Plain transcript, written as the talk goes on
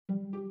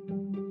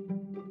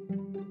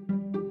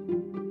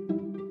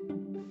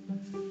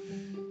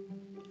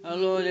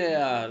Hello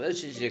there,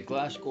 this is the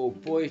Glasgow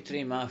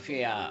Poetry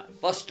Mafia.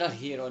 Buster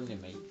here on the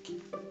mic.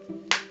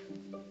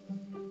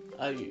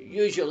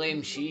 Usual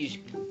MC's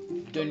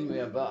doing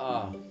with a bit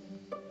of,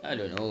 I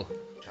don't know,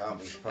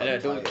 and I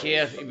don't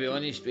care to be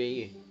honest with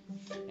you.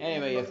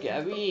 Anyway, I've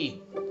got a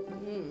wee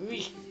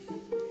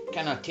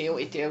kind of tale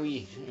to tell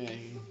you.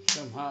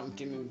 Something happened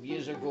to me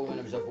years ago when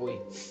I was a boy.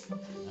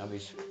 I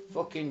was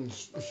fucking,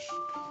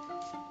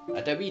 I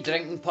had a wee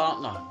drinking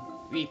partner,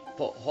 wee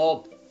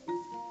Hob.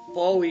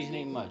 Paul his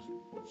name was.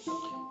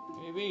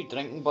 A wee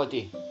drinking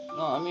buddy.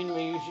 No, I mean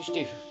we used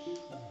to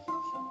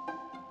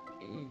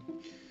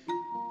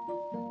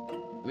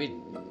we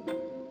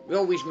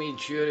always made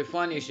sure if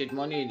one had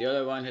money the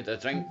other one had a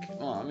drink.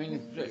 No, I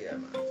mean Yeah,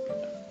 man.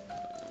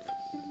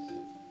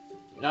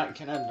 that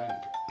kind of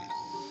drink.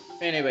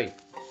 Anyway,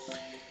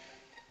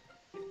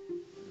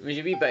 there was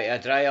a wee bit of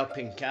a dry up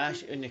in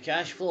the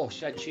cash flow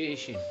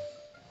situation.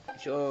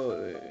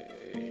 So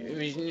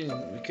we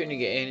couldn't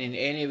get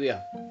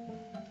anywhere.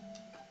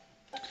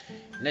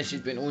 And this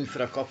has been on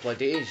for a couple of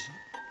days.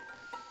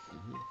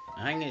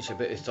 I think it's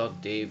about the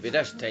third day, but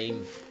this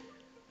time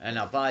in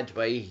a bad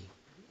way,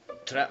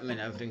 tripping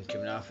and everything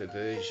coming off the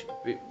booze.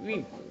 But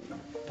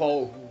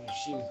Paul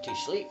seemed to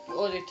sleep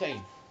all the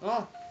time.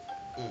 Oh,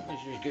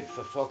 which was good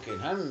for fucking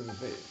him,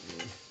 but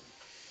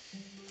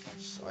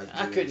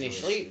I couldn't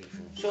sleep.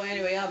 So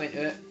anyway, I went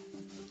out,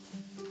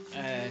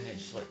 and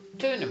it's like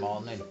 2 in the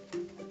morning,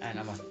 and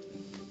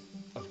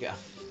I've got a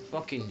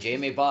fucking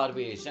Jamie bar with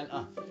the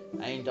centre.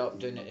 I end up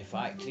down at the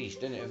factories,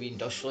 down at a wee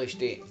industrial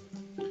estate.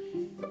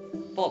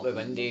 Pop the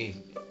window,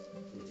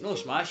 no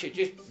smash it,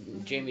 just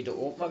Jamie to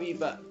open a wee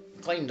bit.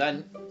 Climbed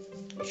in,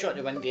 shut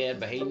the window there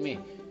behind me.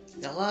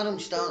 The alarm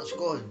starts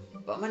going,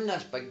 but I'm in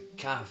this big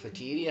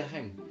cafeteria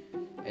thing.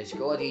 It's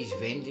got all these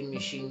vending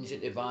machines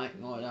at the back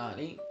and all that,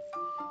 right?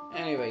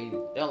 Anyway,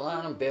 the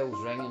alarm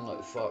bell's ringing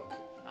like fuck.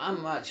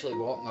 I'm actually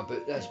walking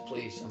about this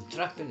place. I'm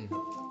tripping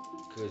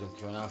because I'm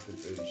coming off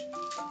with booze.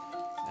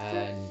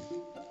 And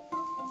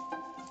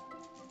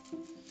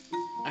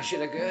I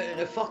should have got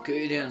the fuck out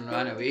of there and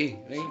ran away,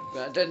 right?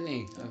 But I didn't.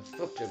 I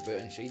fucked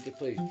about inside the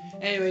place.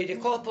 Anyway, the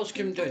coppers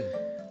come down.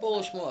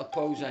 Police motor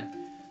pulls in.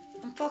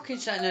 I'm fucking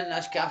sitting in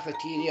this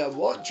cafeteria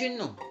watching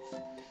them.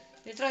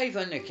 They drive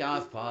in the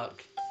car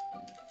park.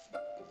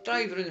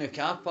 Drive around the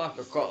car park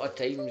a couple of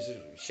times,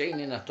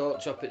 shining their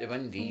torch up at the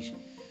windows.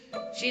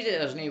 See that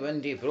there's no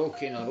window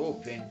broken or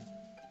open.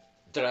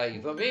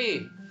 Drive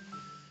away.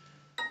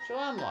 So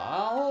I'm like,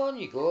 oh, on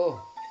you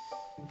go.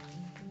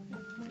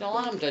 The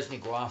alarm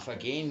doesn't go off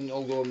again,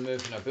 although I'm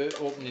moving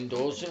about, opening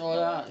doors and all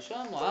that. So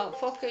I'm like, oh,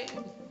 fuck it.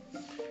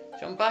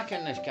 So I'm back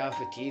in this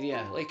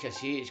cafeteria. Like I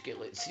say, it's got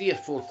like 3 or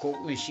 4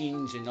 Coke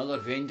machines and other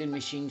vending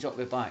machines up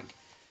the back.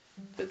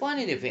 But one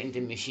of the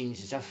vending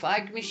machines is a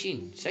fag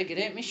machine,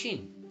 cigarette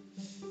machine.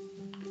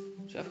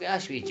 So I've got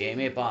this wee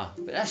Jamie bar,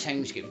 but this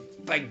thing's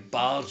got big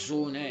bars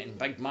on it and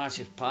big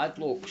massive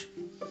padlocks.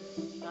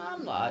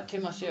 I'm like to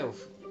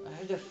myself,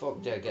 how the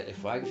fuck do I get the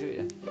fags out of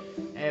here?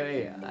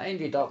 Anyway, I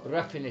ended up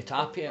ripping the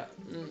tap here,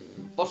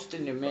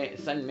 busting the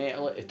thin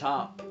metal at the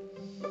tap,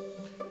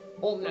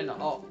 opening it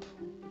up,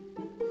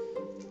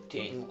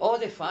 taking all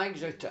the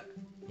fags out of it,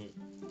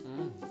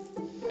 and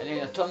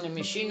then I turn the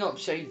machine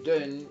upside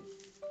down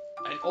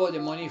and all the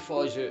money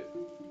falls out.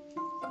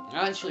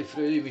 I actually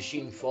threw the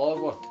machine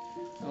forward.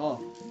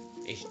 Oh,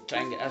 he's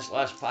trying to get this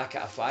last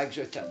packet of fags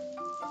out of it.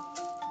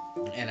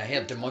 And I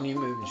heard the money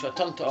moving, so I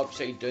turned it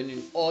upside down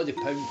and all the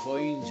pound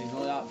coins and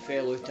all that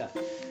fell out of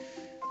it.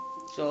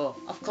 So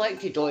I've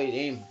collected all of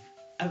them,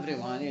 every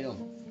one of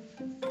them,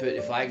 put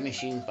the fag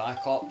machine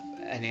back up,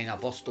 and then I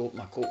burst open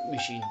my Coke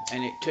machine,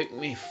 and it took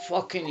me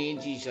fucking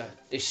ages.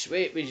 The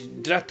sweat was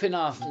dripping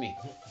off me.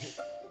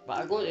 But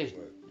I got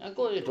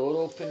the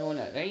door open on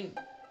it, right?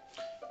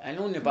 And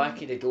on the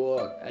back of the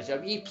door is a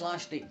wee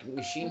plastic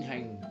machine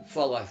thing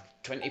full of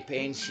 20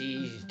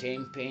 pences,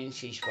 10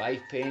 pences,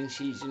 5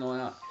 pences and all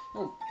that.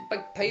 No,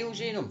 big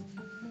piles of them.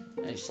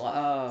 And it's like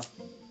a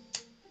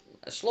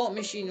slot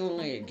machine,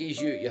 only it gives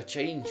you your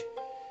change.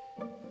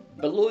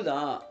 Below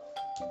that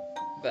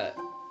bit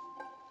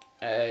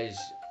is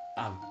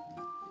a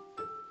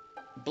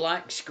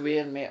black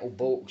square metal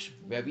box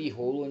with a wee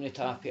hole on the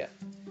top of it.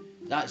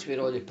 That's where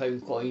all the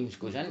pound coins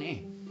goes into.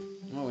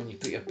 You know, when you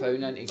put your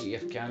pound in to get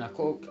your can of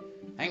Coke,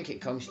 I think it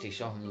comes to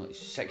something like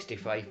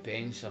 65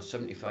 pence or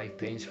 75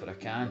 pence for a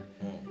can,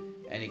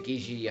 and it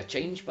gives you your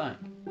change back.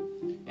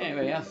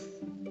 Anyway, I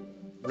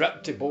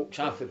ripped the box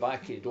off the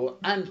back of the door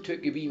and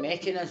took the wee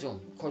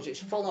mechanism, because it's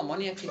full of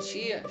money. I can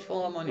see it, it's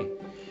full of money.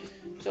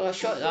 So I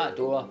shut that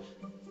door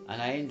and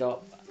I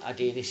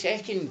did the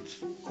second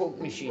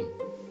Coke machine.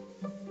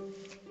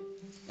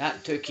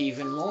 That took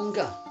even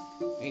longer.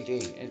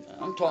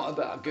 I'm talking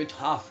about a good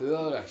half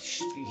hour of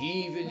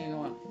heaving and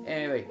all.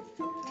 Anyway.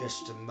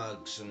 Just to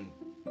mug some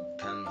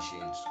can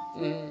machines.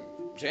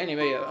 So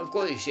anyway, I've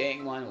got the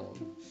second one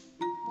on.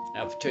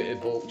 I've took the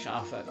box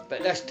off it,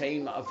 but this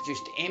time I've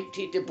just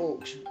emptied the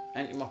box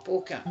into my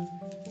pocket.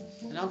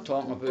 And I'm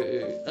talking about,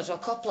 there's a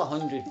couple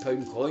of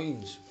 £100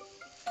 coins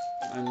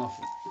in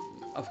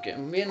I've got,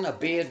 I'm wearing a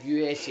Bear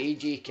USA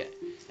jacket.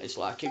 It's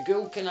like a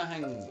ghoul kind of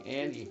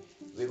thing,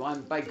 with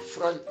one big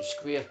front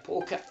square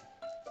pocket.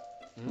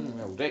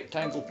 Well,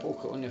 rectangle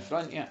pocket on the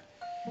front, yeah.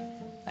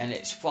 And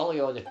it's full of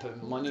all the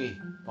pound money,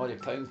 all the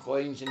pound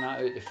coins and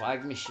that out the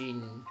fag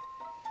machine.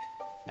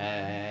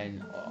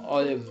 And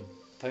all the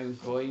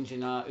pound coins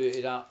and that out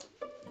of that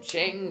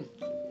second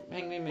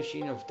hanging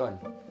machine I've done.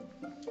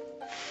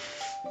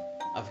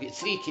 I've got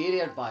 3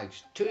 carrier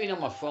bags. 2 of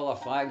them are full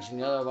of fags and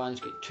the other one's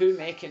got 2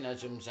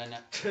 mechanisms in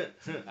it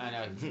and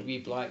a wee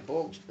black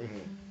box.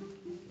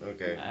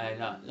 Okay.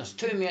 And there's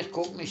 2 more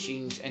Coke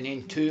machines and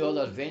then 2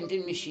 other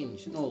vending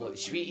machines. No, like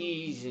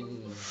sweeties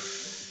and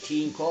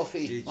tea and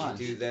coffee. Did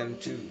ones. you do them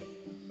too?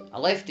 I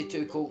left the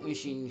 2 Coke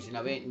machines and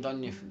I went and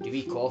done the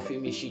wee coffee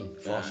machine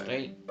first,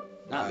 right?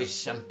 That was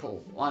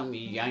simple. One wee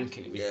yank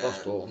and it was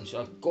burst open,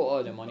 so I got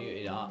all the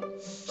money out of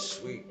that.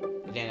 Sweet.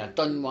 And then I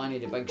done one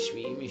of the big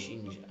sweetie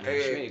machines and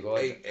I swear to God,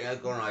 I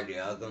got an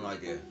idea.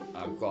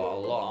 I got a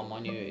lot of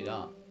money out of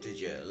that. Did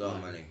you? A lot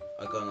of money.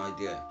 I got an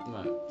idea.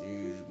 Right.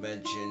 You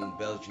mentioned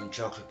Belgian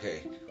chocolate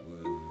cake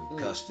with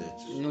custard.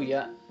 No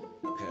yet.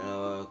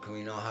 Can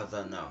we not have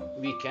that now?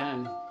 We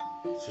can.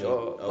 Sweet.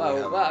 So,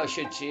 well, what I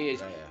should say is,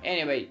 Yeah.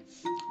 anyway,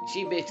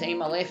 see by the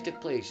time I left the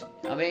place,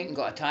 I went and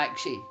got a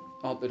taxi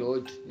up the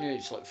road. Now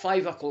it's like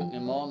 5 o'clock in the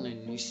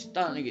morning, it's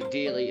starting to get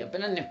daylight. I've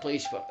been in the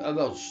place for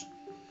hours.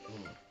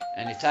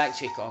 And the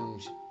taxi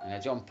comes, and I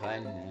jump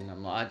in, and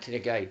I'm like to the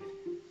guy,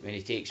 when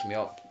he takes me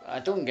up. I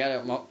don't get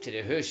him up to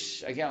the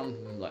house, I get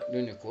him like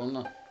round the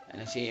corner,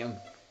 and I say to him,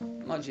 how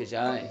much is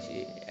that?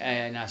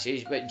 And I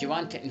says, but do you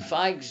want it in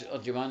fags or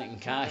do you want it in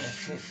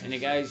cash? And the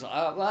guy's like,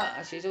 oh, what?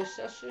 I says, I'll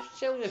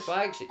sell the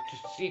fags at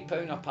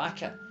 £3 a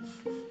packet.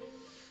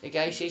 The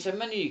guy says, how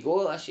many you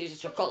got? I says,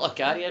 it's a couple of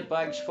carrier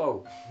bags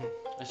full.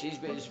 I says,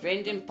 but it's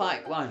vending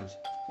pack ones,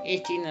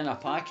 18 in a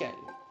packet.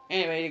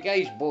 Anyway, the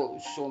guy's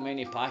bought so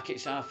many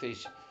packets off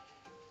his,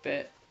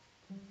 but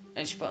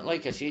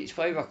like I say, it's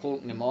 5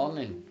 o'clock in the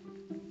morning.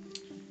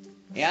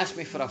 He asked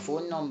me for a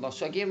phone number,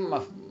 so I gave him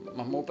my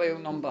mobile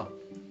number.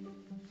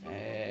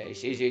 He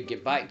says he'd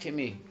get back to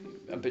me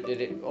about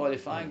all the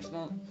fags,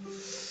 no?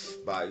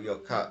 But your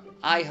cut.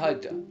 I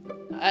had,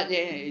 at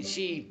the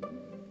see,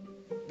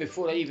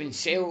 before I even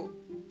sell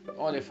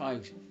all the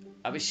fags,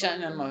 I was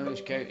sitting in my house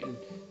counting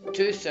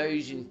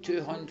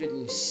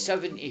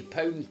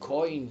 £2,270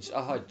 coins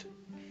I had.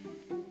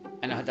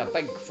 And I had a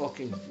big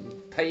fucking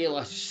pile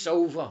of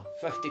silver,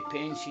 50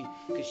 pence. You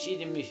could see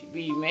them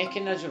wee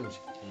mechanisms.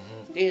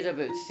 They had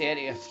about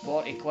 30 or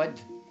 40 quid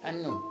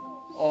in them.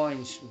 All in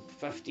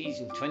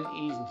 50s and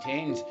 20s and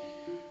 10s.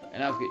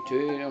 And I've got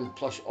 2 of them,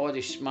 plus all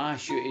the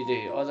smash out of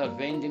the other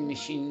vending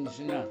machines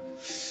and that.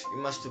 You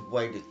must have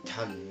weighed a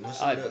ton. You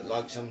must have looked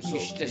like some sort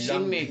used to of see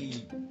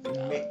lumpy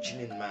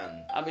Michelin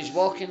man. I was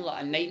walking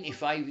like a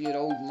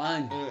 95-year-old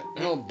man.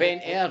 You know,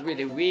 bent air with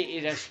the weight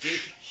of this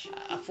cake.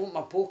 I thought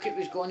my pocket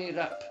was going to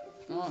rip.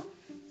 No,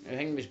 the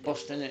thing was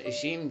bursting at the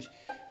seams.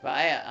 But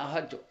I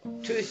had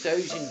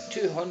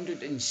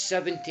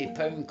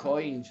 £2,270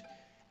 coins.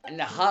 And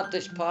the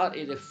hardest part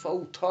of the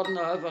full turn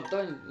I ever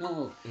done,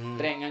 no,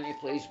 bringing into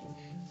place,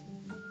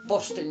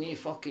 busting the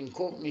fucking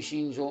Coke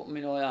machines open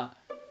and all that,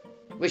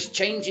 was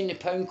changing the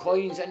pound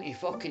coins into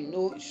fucking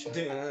notes.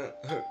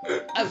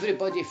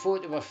 Everybody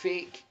thought they were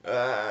fake.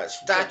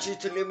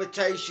 Statute of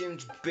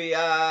limitations,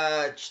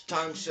 biatch,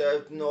 time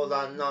served and all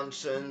that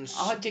nonsense.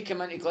 I had to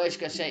come into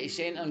Glasgow City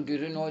Centre and go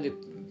round all the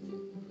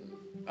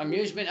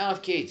amusement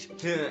arcades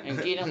and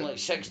give them like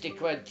 60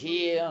 quid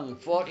here and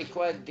 40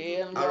 quid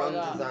there and How all long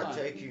that. did that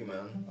take you,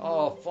 man?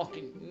 Oh,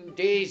 fucking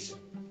days.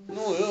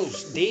 No, it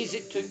was days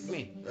it took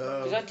me.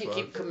 Because I had to fuck.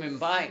 keep coming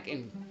back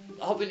and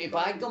having to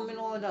bag them and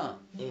all that.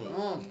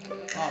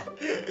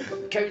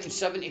 Counting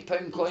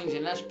 £70 coins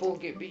in this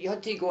pocket, but you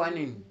had to go in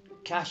and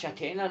cash a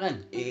tenner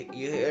in.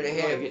 You heard it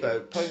here, Get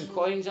folks. pound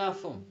coins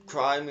off them.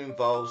 Crime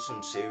involves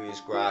some serious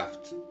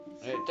graft.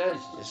 It does.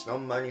 It's not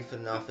money for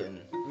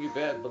nothing. You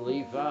better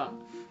believe that.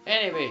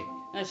 Anyway,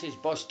 this is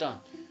Buster.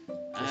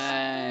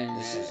 And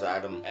This is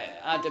Adam.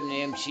 Adam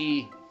the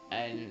MC.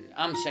 And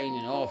I'm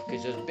signing off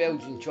because there's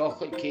Belgian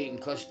chocolate cake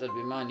and custard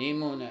with my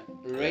name on it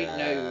right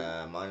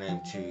now. My name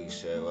too,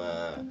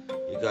 so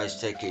you guys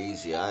take it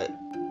easy, alright?